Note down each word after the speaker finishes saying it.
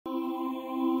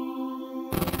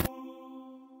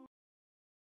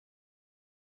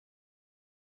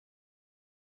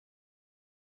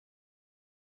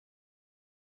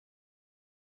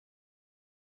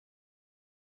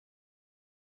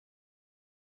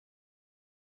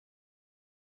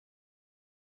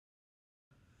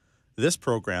This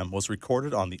program was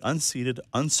recorded on the unceded,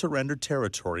 unsurrendered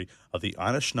territory of the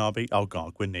Anishinaabe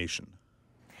Algonquin Nation.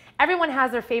 Everyone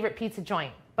has their favorite pizza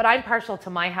joint, but I'm partial to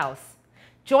my house.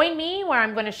 Join me where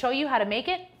I'm going to show you how to make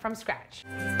it from scratch.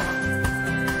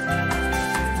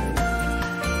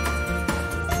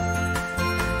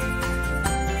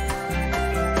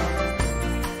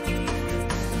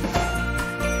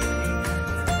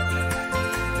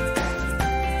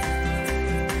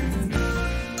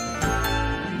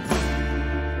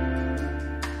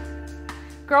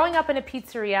 Growing up in a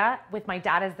pizzeria with my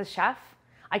dad as the chef,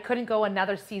 I couldn't go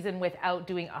another season without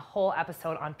doing a whole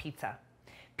episode on pizza.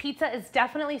 Pizza is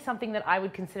definitely something that I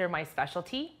would consider my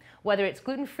specialty, whether it's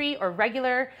gluten-free or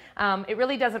regular, it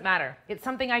really doesn't matter. It's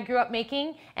something I grew up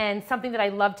making and something that I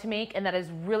love to make and that is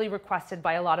really requested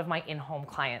by a lot of my in-home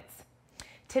clients.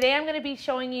 Today I'm going to be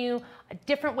showing you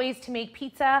different ways to make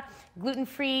pizza,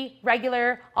 gluten-free,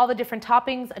 regular, all the different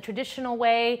toppings, a traditional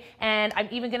way, and I'm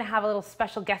even going to have a little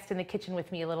special guest in the kitchen with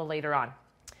me a little later on.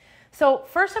 So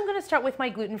first I'm going to start with my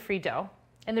gluten-free dough.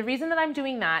 And the reason that I'm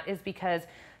doing that is because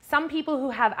some people who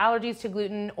have allergies to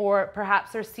gluten or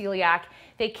perhaps they're celiac,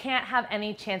 they can't have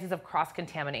any chances of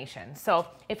cross-contamination. So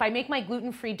if I make my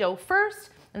gluten-free dough first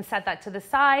and set that to the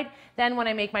side, then when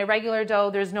I make my regular dough,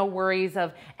 there's no worries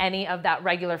of any of that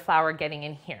regular flour getting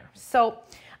in here. So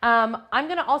I'm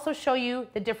going to also show you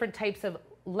the different types of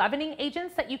leavening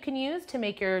agents that you can use to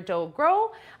make your dough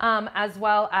grow, as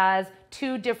well as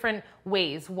two different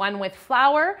ways, one with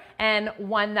flour and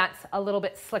one that's a little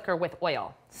bit slicker with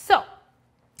oil. So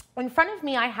in front of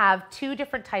me, I have two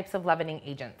different types of leavening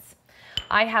agents.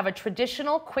 I have a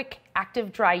traditional quick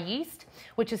active dry yeast,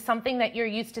 which is something that you're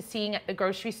used to seeing at the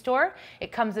grocery store.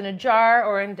 It comes in a jar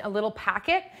or in a little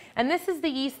packet, and this is the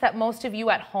yeast that most of you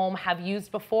at home have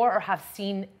used before or have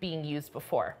seen being used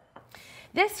before.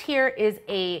 This here is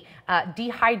a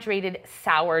dehydrated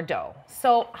sourdough.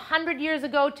 So 100 years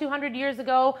ago, 200 years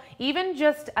ago, even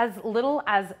just as little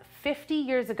as 50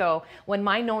 years ago, when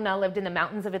my Nonna lived in the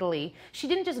mountains of Italy, she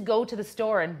didn't just go to the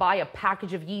store and buy a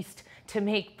package of yeast to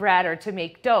make bread or to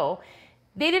make dough.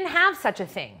 They didn't have such a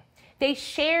thing. They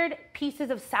shared pieces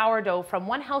of sourdough from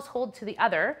one household to the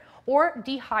other, or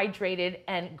dehydrated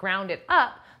and ground it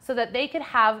up so that they could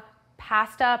have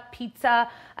pasta, pizza,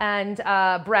 and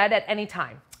bread at any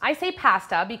time. I say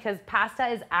pasta because pasta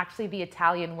is actually the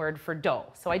Italian word for dough.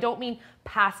 So I don't mean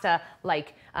pasta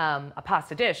like a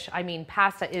pasta dish. I mean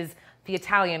pasta is the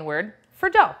Italian word for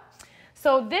dough.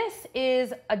 So this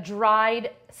is a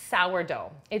dried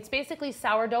sourdough. It's basically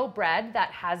sourdough bread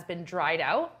that has been dried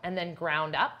out and then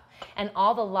ground up, and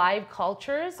all the live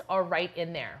cultures are right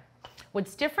in there.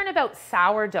 What's different about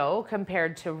sourdough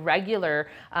compared to regular,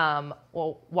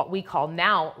 well, what we call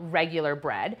now regular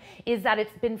bread, is that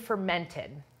it's been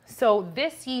fermented. So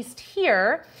this yeast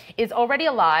here is already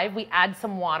alive. We add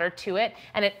some water to it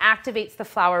and it activates the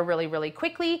flour really, really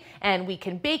quickly, and we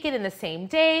can bake it in the same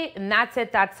day, and that's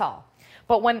it, that's all.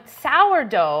 But when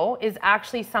sourdough is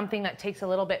actually something that takes a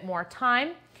little bit more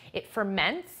time, it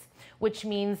ferments, which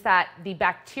means that the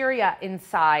bacteria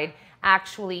inside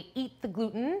actually eat the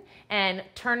gluten and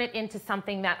turn it into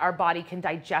something that our body can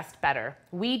digest better.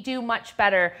 We do much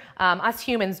better, us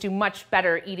humans do much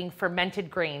better eating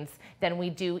fermented grains than we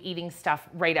do eating stuff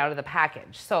right out of the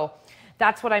package. So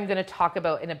that's what I'm going to talk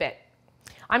about in a bit.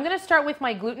 I'm going to start with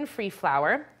my gluten-free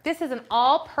flour. This is an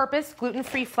all-purpose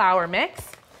gluten-free flour mix.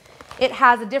 It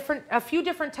has a few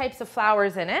different types of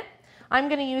flours in it. I'm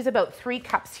going to use about 3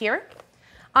 cups here.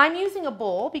 I'm using a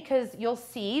bowl because you'll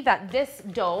see that this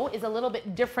dough is a little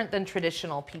bit different than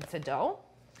traditional pizza dough.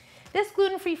 This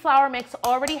gluten-free flour mix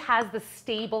already has the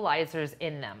stabilizers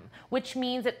in them, which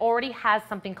means it already has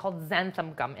something called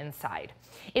xanthan gum inside.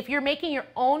 If you're making your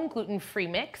own gluten-free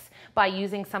mix by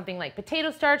using something like potato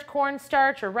starch, corn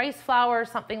starch, or rice flour, or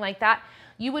something like that,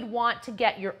 you would want to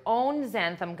get your own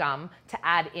xanthan gum to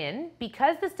add in.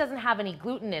 Because this doesn't have any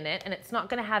gluten in it and it's not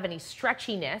going to have any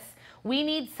stretchiness, we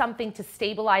need something to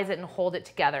stabilize it and hold it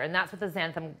together, and that's what the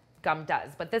xanthan gum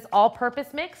does. But this all-purpose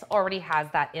mix already has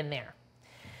that in there.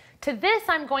 To this,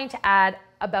 I'm going to add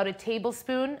about a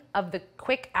tablespoon of the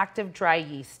quick active dry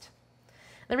yeast.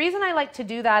 The reason I like to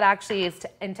do that actually is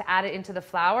to add it into the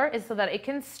flour is so that it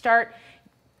can start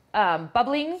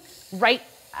bubbling right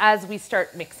as we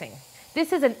start mixing.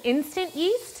 This is an instant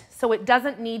yeast, so it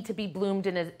doesn't need to be bloomed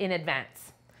in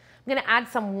advance. I'm going to add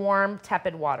some warm,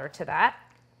 tepid water to that.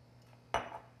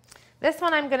 This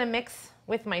one I'm going to mix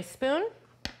with my spoon,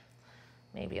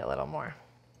 maybe a little more.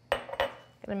 I'm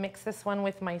going to mix this one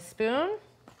with my spoon.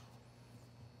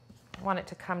 I want it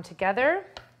to come together.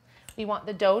 We want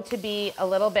the dough to be a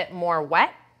little bit more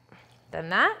wet than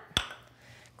that.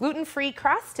 Gluten-free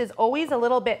crust is always a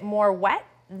little bit more wet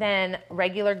than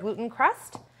regular gluten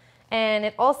crust, and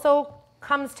it also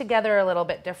comes together a little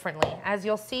bit differently. As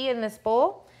you'll see in this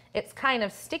bowl, it's kind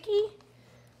of sticky,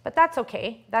 but that's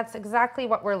okay. That's exactly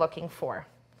what we're looking for.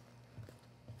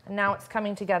 And now it's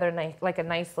coming together like a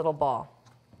nice little ball.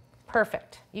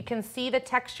 Perfect. You can see the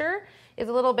texture is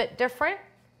a little bit different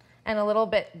and a little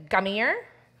bit gummier,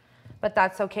 but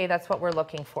that's okay. That's what we're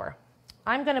looking for.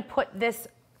 I'm going to put this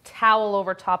towel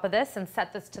over top of this and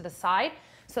set this to the side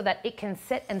so that it can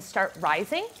sit and start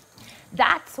rising.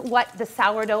 That's what the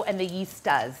sourdough and the yeast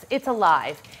does. It's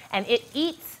alive and it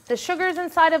eats the sugars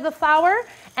inside of the flour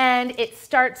and it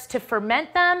starts to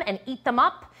ferment them and eat them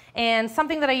up. And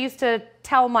something that I used to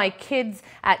tell my kids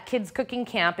at kids cooking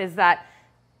camp is that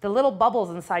the little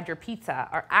bubbles inside your pizza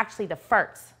are actually the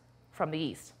farts from the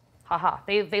yeast. Haha,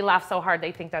 they laugh so hard,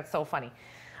 they think that's so funny.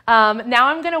 Now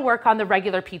I'm gonna work on the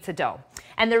regular pizza dough.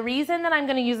 And the reason that I'm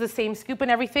gonna use the same scoop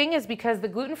and everything is because the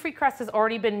gluten-free crust has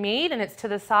already been made and it's to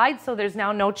the side, so there's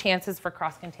now no chances for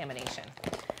cross-contamination.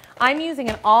 I'm using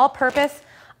an all-purpose,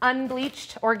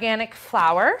 unbleached organic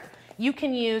flour. You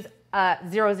can use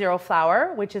 00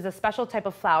 flour, which is a special type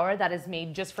of flour that is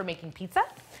made just for making pizza.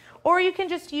 Or you can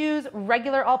just use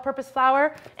regular all-purpose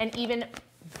flour, and even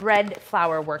bread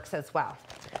flour works as well.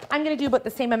 I'm gonna do about the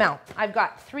same amount. I've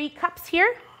got 3 cups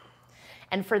here,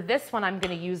 and for this one, I'm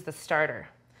gonna use the starter.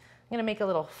 I'm gonna make a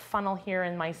little funnel here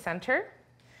in my center.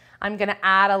 I'm gonna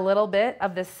add a little bit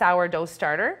of this sourdough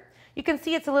starter. You can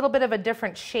see it's a little bit of a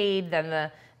different shade than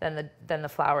the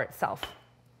flour itself.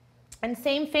 And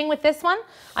same thing with this one.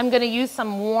 I'm gonna use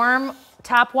some warm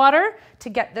tap water to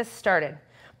get this started.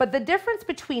 But the difference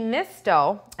between this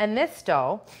dough and this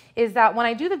dough is that when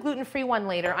I do the gluten-free one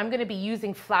later, I'm gonna be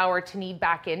using flour to knead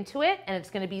back into it, and it's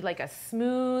gonna be like a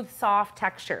smooth, soft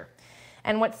texture.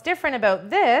 And what's different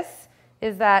about this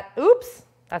is that, oops,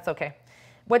 that's okay.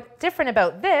 What's different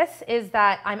about this is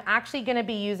that I'm actually gonna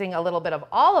be using a little bit of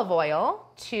olive oil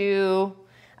to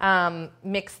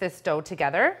mix this dough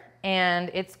together,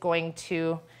 and it's going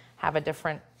to have a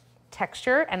different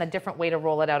texture and a different way to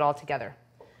roll it out all together.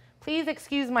 Please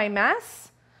excuse my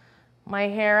mess, my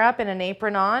hair up and an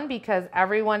apron on, because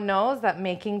everyone knows that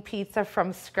making pizza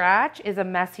from scratch is a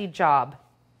messy job.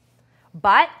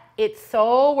 But it's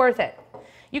so worth it.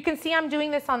 You can see I'm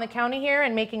doing this on the counter here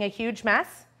and making a huge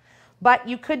mess, but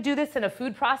you could do this in a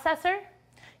food processor,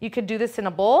 you could do this in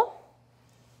a bowl,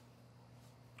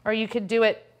 or you could do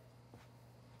it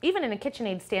even in a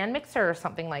KitchenAid stand mixer or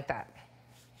something like that.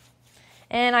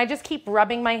 And I just keep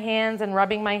rubbing my hands and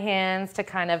rubbing my hands to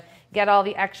kind of get all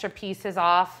the extra pieces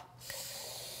off.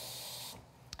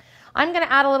 I'm gonna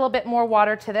add a little bit more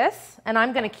water to this, and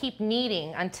I'm gonna keep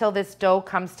kneading until this dough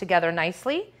comes together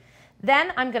nicely.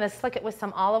 Then I'm gonna slick it with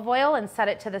some olive oil and set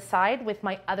it to the side with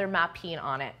my other mappine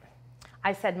on it.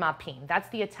 I said mappine, that's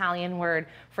the Italian word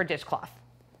for dishcloth.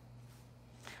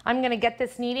 I'm gonna get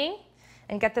this kneading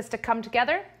and get this to come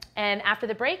together, and after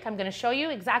the break, I'm gonna show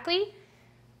you exactly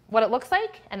what it looks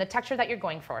like and the texture that you're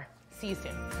going for. See you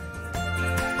soon.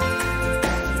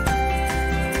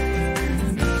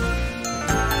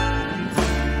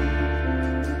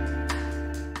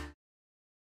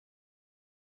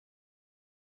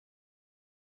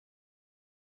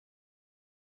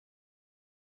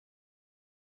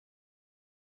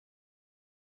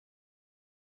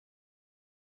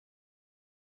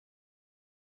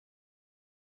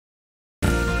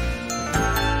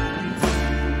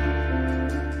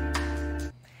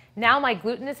 Now my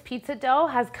glutinous pizza dough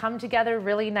has come together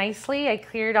really nicely. I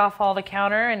cleared off all the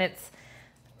counter and it's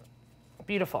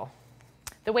beautiful.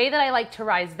 The way that I like to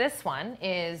rise this one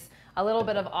is a little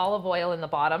bit of olive oil in the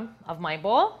bottom of my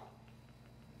bowl.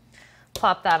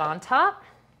 Plop that on top.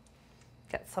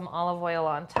 Get some olive oil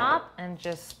on top and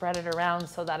just spread it around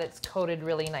so that it's coated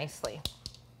really nicely.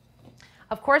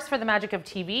 Of course, for the magic of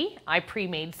TV, I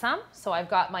pre-made some. So I've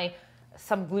got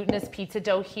some glutinous pizza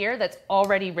dough here that's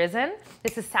already risen.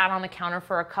 This is sat on the counter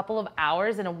for a couple of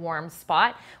hours in a warm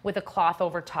spot with a cloth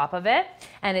over top of it.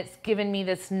 And it's given me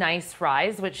this nice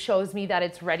rise, which shows me that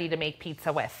it's ready to make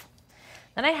pizza with.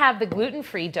 Then I have the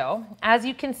gluten-free dough. As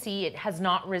you can see, it has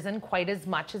not risen quite as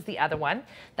much as the other one.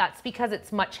 That's because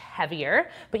it's much heavier,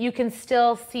 but you can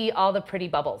still see all the pretty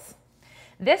bubbles.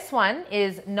 This one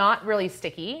is not really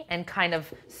sticky and kind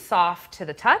of soft to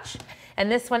the touch. And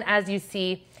this one, as you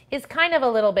see, is kind of a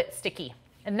little bit sticky.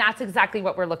 And that's exactly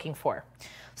what we're looking for.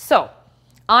 So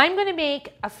I'm gonna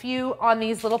make a few on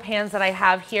these little pans that I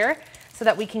have here so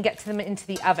that we can get them into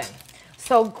the oven.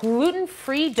 So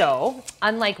gluten-free dough,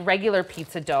 unlike regular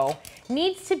pizza dough,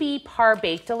 needs to be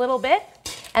par-baked a little bit.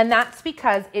 And that's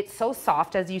because it's so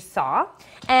soft, as you saw.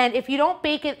 And if you don't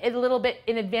bake it a little bit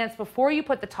in advance before you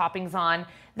put the toppings on,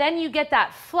 then you get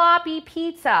that floppy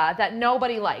pizza that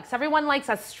nobody likes. Everyone likes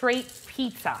a straight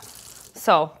pizza.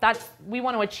 So we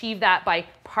want to achieve that by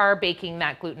par baking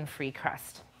that gluten-free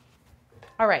crust.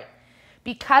 All right.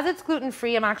 Because it's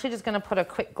gluten-free, I'm actually just going to put a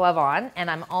quick glove on, and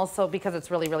I'm also, because it's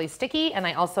really, really sticky, and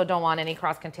I also don't want any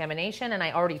cross-contamination, and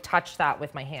I already touched that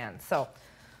with my hands. So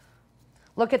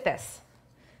look at this.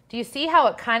 Do you see how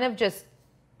it kind of just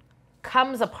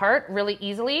comes apart really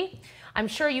easily? I'm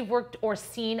sure you've worked or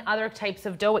seen other types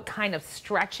of dough. It kind of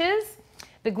stretches.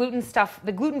 The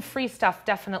gluten-free stuff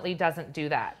definitely doesn't do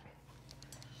that.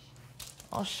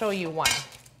 I'll show you one.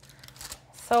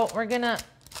 So we're going to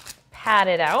pat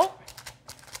it out.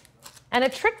 And a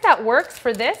trick that works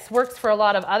for this works for a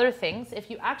lot of other things. If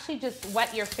you actually just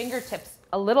wet your fingertips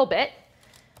a little bit,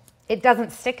 it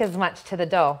doesn't stick as much to the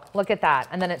dough. Look at that.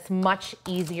 And then it's much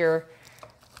easier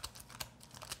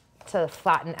to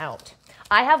flatten out.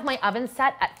 I have my oven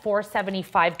set at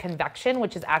 475 convection,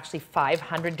 which is actually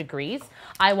 500 degrees.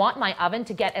 I want my oven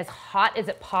to get as hot as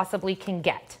it possibly can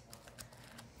get.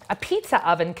 A pizza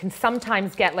oven can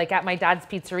sometimes get, like at my dad's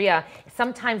pizzeria,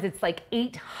 sometimes it's like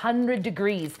 800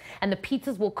 degrees and the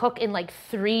pizzas will cook in like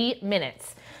 3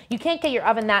 minutes. You can't get your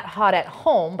oven that hot at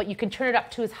home, but you can turn it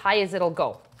up to as high as it'll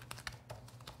go.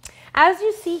 As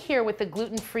you see here with the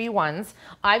gluten-free ones,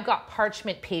 I've got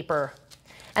parchment paper.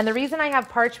 And the reason I have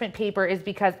parchment paper is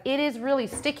because it is really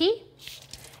sticky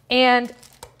and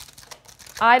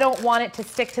I don't want it to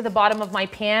stick to the bottom of my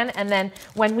pan and then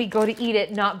when we go to eat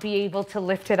it, not be able to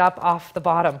lift it up off the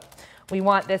bottom. We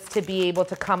want this to be able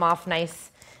to come off nice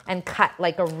and cut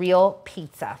like a real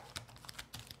pizza.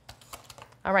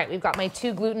 All right, we've got my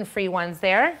 2 gluten-free ones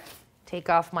there. Take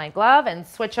off my glove and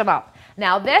switch them up.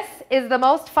 Now this is the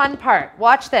most fun part.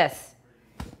 Watch this.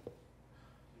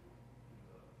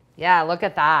 Yeah, look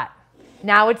at that.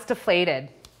 Now it's deflated.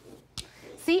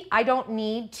 See, I don't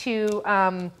need to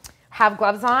have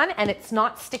gloves on and it's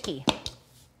not sticky.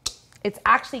 It's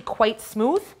actually quite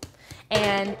smooth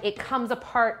and it comes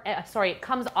apart, it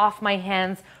comes off my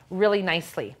hands really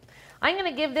nicely. I'm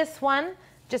gonna give this one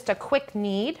just a quick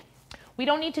knead. We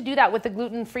don't need to do that with the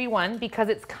gluten-free one because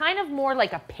it's kind of more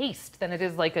like a paste than it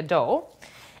is like a dough.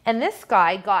 And this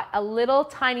guy got a little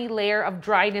tiny layer of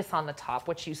dryness on the top,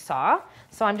 which you saw.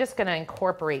 So I'm just gonna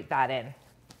incorporate that in.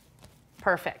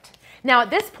 Perfect. Now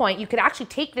at this point, you could actually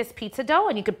take this pizza dough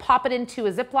and you could pop it into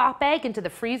a Ziploc bag into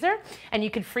the freezer and you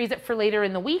could freeze it for later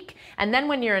in the week. And then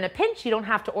when you're in a pinch, you don't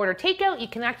have to order takeout. You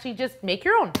can actually just make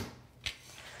your own.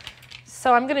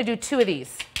 So I'm gonna do 2 of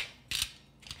these.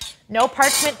 No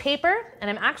parchment paper, and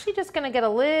I'm actually just gonna get a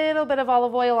little bit of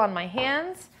olive oil on my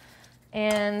hands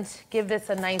and give this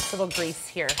a nice little grease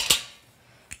here.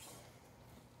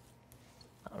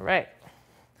 All right.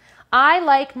 I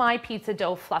like my pizza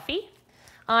dough fluffy.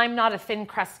 I'm not a thin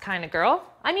crust kind of girl.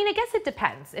 I mean, I guess it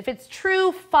depends. If it's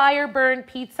true fire burn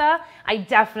pizza, I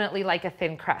definitely like a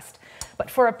thin crust. But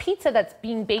for a pizza that's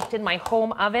being baked in my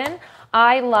home oven,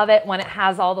 I love it when it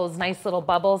has all those nice little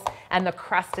bubbles and the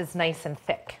crust is nice and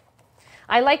thick.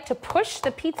 I like to push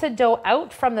the pizza dough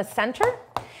out from the center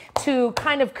to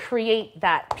kind of create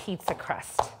that pizza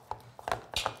crust.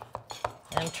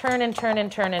 And turn and turn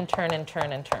and turn and turn and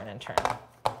turn and turn and turn.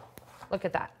 Look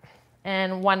at that.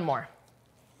 And one more.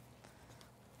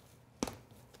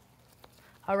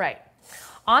 All right,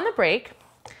 on the break,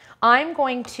 I'm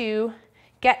going to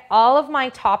get all of my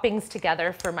toppings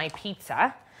together for my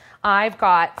pizza. I've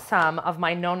got some of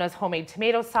my Nona's homemade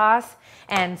tomato sauce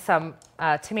and some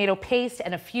tomato paste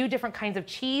and a few different kinds of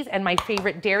cheese and my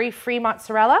favorite dairy-free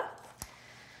mozzarella.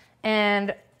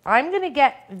 And I'm gonna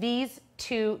get these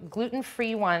 2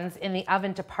 gluten-free ones in the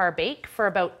oven to par bake for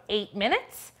about 8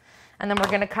 minutes. And then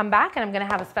we're gonna come back and I'm gonna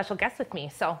have a special guest with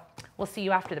me. So we'll see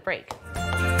you after the break.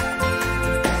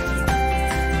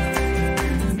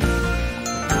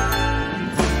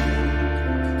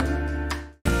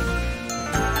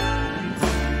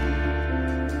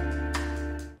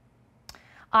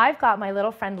 I've got my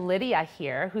little friend Lydia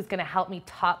here who's gonna help me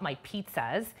top my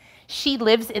pizzas. She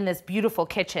lives in this beautiful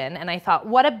kitchen and I thought,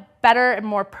 what a better and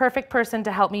more perfect person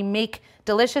to help me make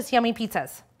delicious, yummy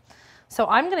pizzas. So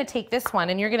I'm gonna take this one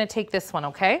and you're gonna take this one,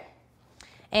 okay?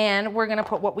 And we're gonna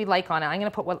put what we like on it. I'm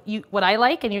gonna put what I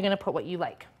like and you're gonna put what you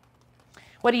like.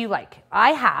 What do you like? I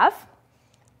have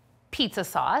pizza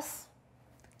sauce,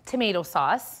 tomato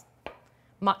sauce,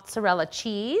 mozzarella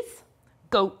cheese,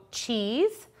 goat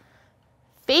cheese,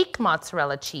 fake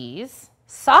mozzarella cheese,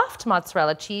 soft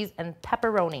mozzarella cheese, and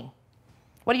pepperoni.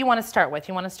 What do you want to start with?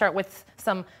 You want to start with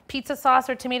some pizza sauce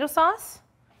or tomato sauce?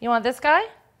 You want this guy?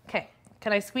 Okay.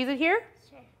 Can I squeeze it here?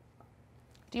 Sure.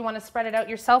 Do you want to spread it out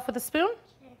yourself with a spoon?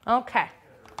 Sure. Okay.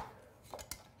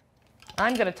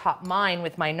 I'm going to top mine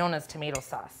with my Nona's tomato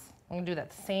sauce. I'm going to do that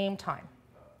at the same time.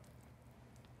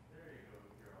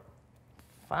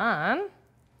 Fun.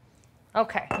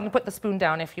 Okay, you can put the spoon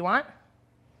down if you want.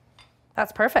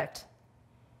 That's perfect.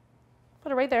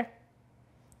 Put it right there.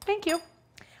 Thank you.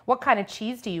 What kind of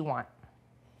cheese do you want?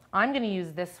 I'm going to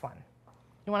use this one.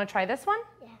 You want to try this one?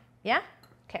 Yeah. Yeah?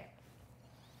 Okay.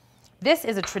 This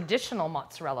is a traditional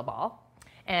mozzarella ball,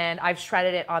 and I've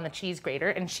shredded it on the cheese grater,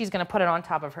 and she's going to put it on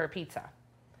top of her pizza.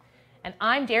 And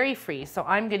I'm dairy-free, so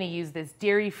I'm going to use this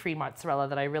dairy-free mozzarella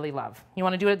that I really love. You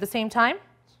want to do it at the same time?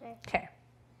 Sure. Okay.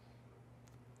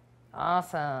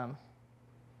 Awesome.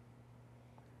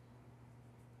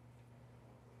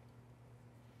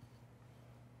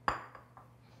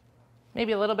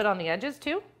 Maybe a little bit on the edges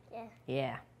too? Yeah.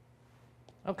 Yeah.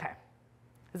 Okay.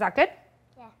 Is that good?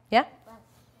 Yeah. Yeah?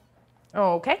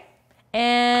 Okay.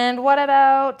 And what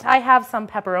about, I have some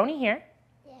pepperoni here.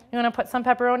 Yeah. You want to put some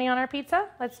pepperoni on our pizza?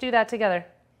 Let's do that together.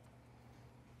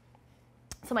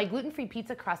 So my gluten-free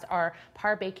pizza crusts are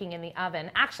par baking in the oven.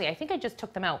 Actually, I think I just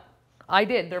took them out. I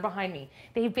did, they're behind me.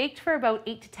 They baked for about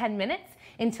 8 to 10 minutes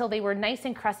until they were nice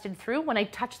and crusted through. When I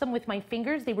touched them with my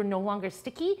fingers, they were no longer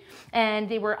sticky and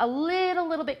they were a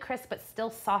little bit crisp, but still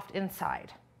soft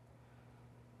inside.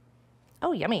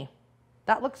 Oh, yummy.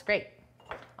 That looks great.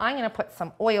 I'm gonna put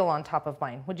some oil on top of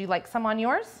mine. Would you like some on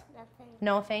yours? No, thanks.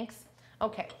 No, thanks?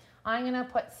 Okay, I'm gonna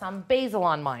put some basil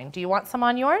on mine. Do you want some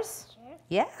on yours? Sure.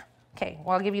 Yeah? Okay,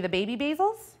 well, I'll give you the baby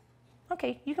basils.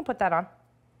 Okay, you can put that on.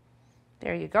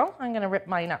 There you go. I'm going to rip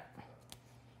mine up.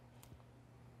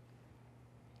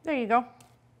 There you go.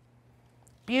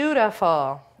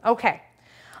 Beautiful. Okay.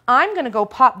 I'm going to go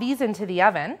pop these into the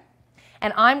oven,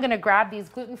 and I'm going to grab these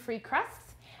gluten-free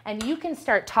crusts, and you can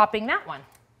start topping that one.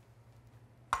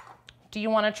 Do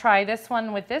you want to try this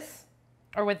one with this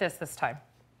or with this time?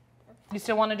 You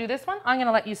still want to do this one? I'm going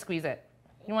to let you squeeze it.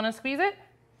 You want to squeeze it?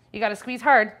 You got to squeeze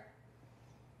hard.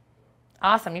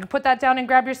 Awesome. You can put that down and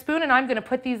grab your spoon, and I'm going to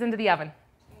put these into the oven.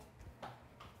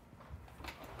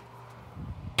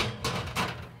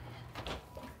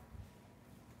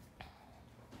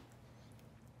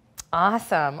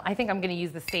 Awesome. I think I'm going to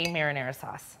use the same marinara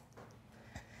sauce.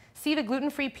 See the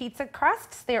gluten-free pizza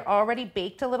crusts? They're already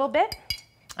baked a little bit.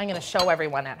 I'm going to show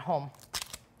everyone at home.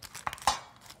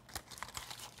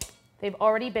 They've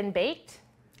already been baked.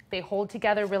 They hold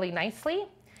together really nicely.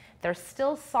 They're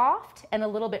still soft and a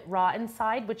little bit raw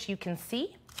inside, which you can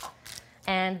see.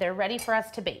 And they're ready for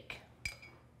us to bake.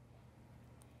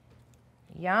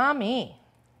 Yummy.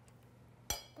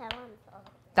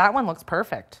 That one looks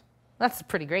perfect. That's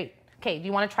pretty great. Okay, do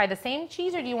you want to try the same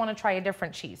cheese or do you want to try a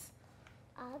different cheese?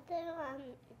 I'll do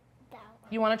that one.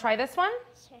 You want to try this one?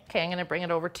 Sure. Okay, I'm going to bring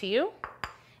it over to you.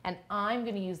 And I'm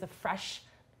going to use the fresh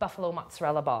buffalo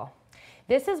mozzarella ball.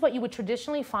 This is what you would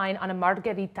traditionally find on a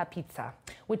margherita pizza,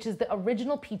 which is the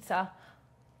original pizza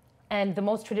and the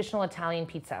most traditional Italian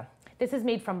pizza. This is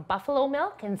made from buffalo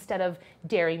milk instead of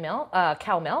dairy milk,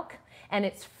 cow milk, and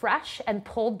it's fresh and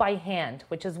pulled by hand,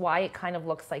 which is why it kind of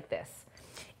looks like this.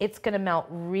 It's going to melt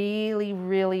really,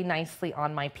 really nicely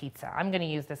on my pizza. I'm going to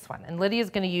use this one, and Lydia's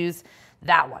going to use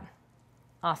that one.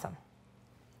 Awesome.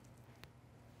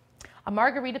 A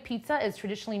margherita pizza is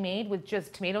traditionally made with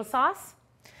just tomato sauce,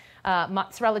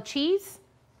 mozzarella cheese,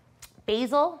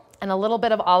 basil, and a little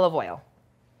bit of olive oil.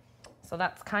 So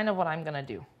that's kind of what I'm going to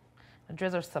do. I'll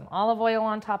drizzle some olive oil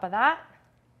on top of that.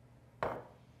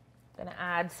 Going to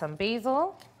add some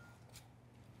basil.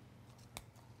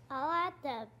 I'll add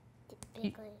the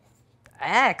big leaves.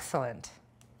 Excellent.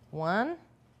 One.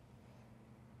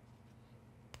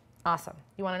 Awesome.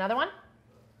 You want another one?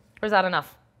 Or is that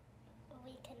enough?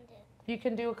 We can do. You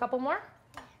can do a couple more?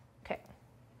 Yeah. Okay.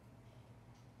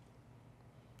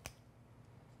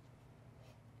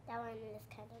 That one is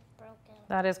kind of broken.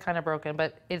 That is kind of broken,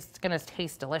 but it's going to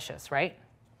taste delicious, right?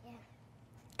 Yeah.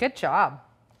 Good job.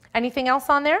 Anything else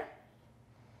on there?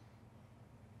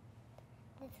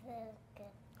 This is good.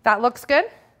 That looks good?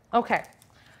 Okay.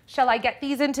 Shall I get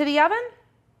these into the oven?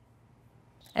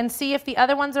 And see if the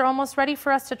other ones are almost ready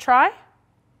for us to try?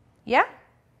 Yeah?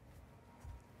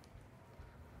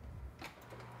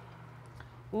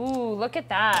 Ooh, look at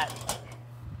that.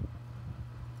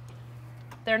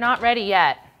 They're not ready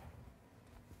yet.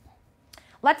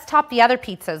 Let's top the other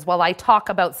pizzas while I talk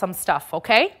about some stuff,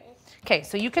 okay? Okay,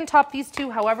 so you can top these two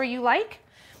however you like,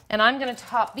 and I'm gonna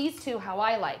top these two how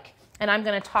I like, and I'm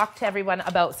gonna talk to everyone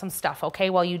about some stuff, okay,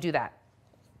 while you do that.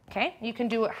 Okay, you can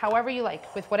do it however you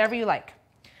like, with whatever you like.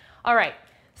 All right,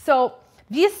 so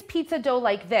this pizza dough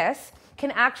like this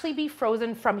can actually be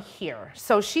frozen from here.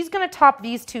 So she's gonna top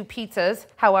these 2 pizzas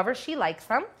however she likes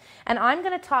them, and I'm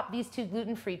gonna top these 2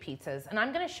 gluten-free pizzas, and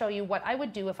I'm gonna show you what I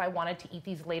would do if I wanted to eat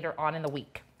these later on in the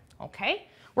week, okay?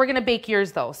 We're gonna bake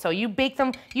yours though, so you bake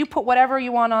them, you put whatever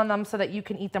you want on them so that you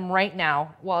can eat them right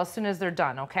now, well, as soon as they're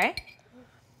done, okay?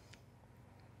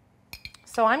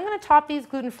 So I'm gonna top these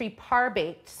gluten-free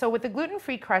par-baked. So with the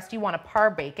gluten-free crust, you wanna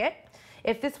par-bake it.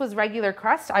 If this was regular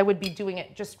crust, I would be doing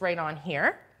it just right on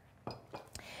here.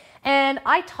 And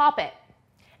I top it.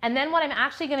 And then what I'm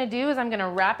actually gonna do is I'm gonna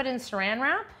wrap it in saran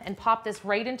wrap and pop this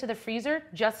right into the freezer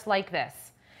just like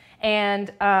this.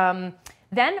 And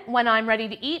then when I'm ready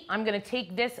to eat, I'm gonna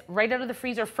take this right out of the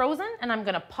freezer frozen and I'm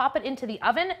gonna pop it into the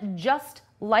oven just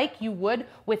like you would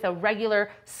with a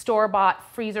regular store-bought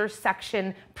freezer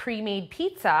section pre-made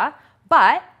pizza,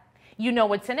 but you know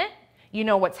what's in it, you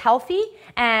know what's healthy,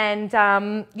 and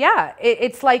yeah,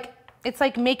 it's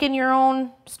like making your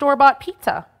own store-bought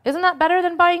pizza. Isn't that better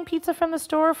than buying pizza from the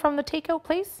store from the takeout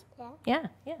place? Yeah.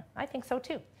 Yeah, I think so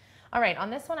too. All right,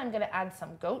 on this one, I'm gonna add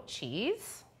some goat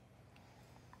cheese.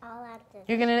 I'll add this.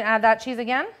 You're gonna add that cheese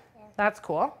again? Yeah. That's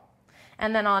cool.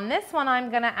 And then on this one,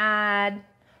 I'm gonna add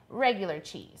regular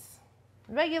cheese,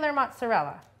 regular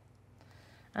mozzarella.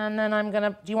 And then I'm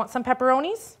gonna, do you want some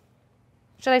pepperonis?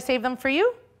 Should I save them for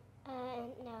you?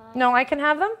 No. No, I can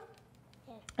have them?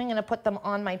 Yeah. I'm gonna put them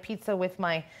on my pizza with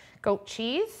my goat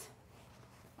cheese.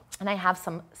 And I have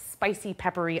some spicy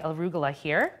peppery arugula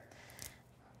here.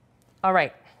 All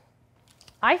right.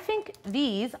 I think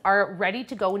these are ready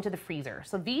to go into the freezer.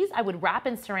 So these I would wrap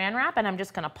in saran wrap and I'm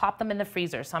just gonna pop them in the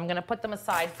freezer. So I'm gonna put them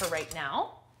aside for right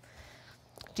now.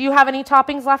 Do you have any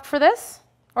toppings left for this?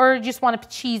 Or you just want a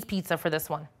cheese pizza for this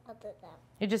one? I'll do that.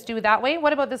 You just do it that way?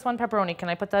 What about this one pepperoni? Can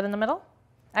I put that in the middle?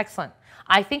 Excellent.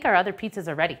 I think our other pizzas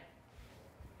are ready.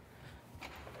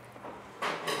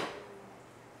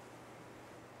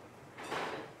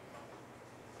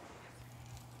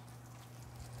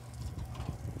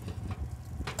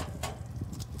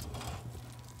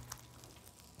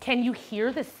 Can you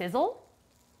hear the sizzle?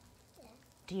 Yeah.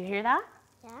 Do you hear that?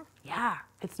 Yeah. Yeah,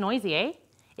 it's noisy, eh?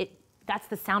 That's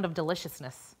the sound of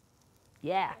deliciousness.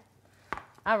 Yeah.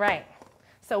 All right.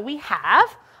 So we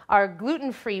have our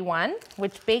gluten-free one,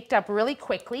 which baked up really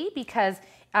quickly because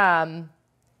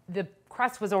the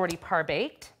crust was already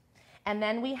par-baked. And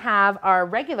then we have our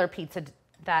regular pizza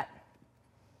that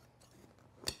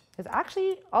is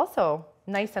actually also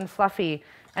nice and fluffy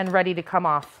and ready to come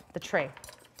off the tray.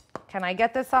 Can I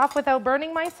get this off without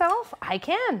burning myself? I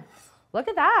can. Look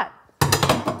at that.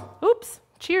 Oops.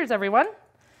 Cheers, everyone.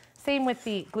 Same with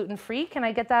the gluten-free. Can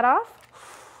I get that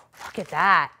off? Look at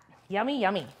that. Yummy,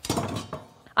 yummy.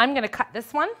 I'm going to cut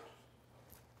this one.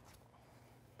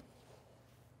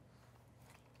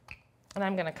 And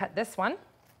I'm going to cut this one.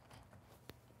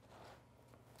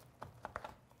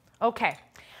 Okay.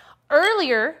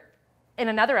 Earlier in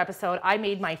another episode, I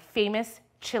made my famous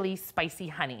chili spicy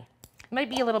honey. It might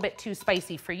be a little bit too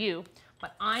spicy for you,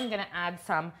 but I'm going to add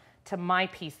some to my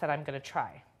piece that I'm going to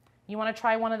try. You want to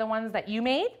try one of the ones that you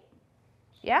made?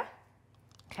 Yeah?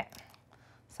 Okay.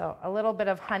 So a little bit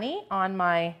of honey on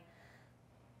my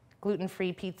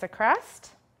gluten-free pizza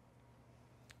crust.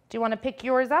 Do you want to pick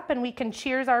yours up and we can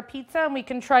cheers our pizza and we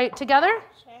can try it together?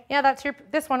 Sure. Yeah, that's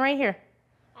this one right here.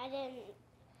 I didn't.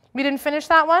 We didn't finish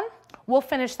that one? We'll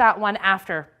finish that one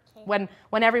after, Okay.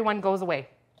 when everyone goes away.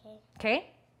 Okay.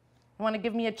 Okay? You want to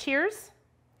give me a cheers?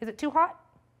 Is it too hot?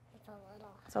 It's a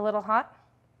little. It's a little hot?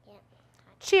 Yeah.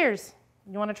 Cheers.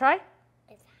 You want to try?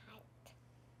 It's hot.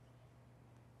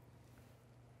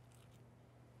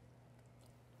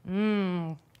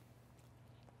 Mmm.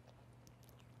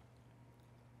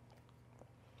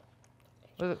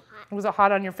 Was it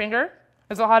hot on your finger?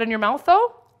 Is it hot in your mouth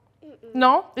though?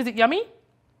 No? Is it yummy?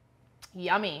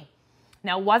 Yummy.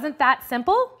 Now, wasn't that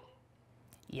simple?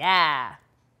 Yeah.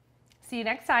 See you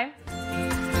next time.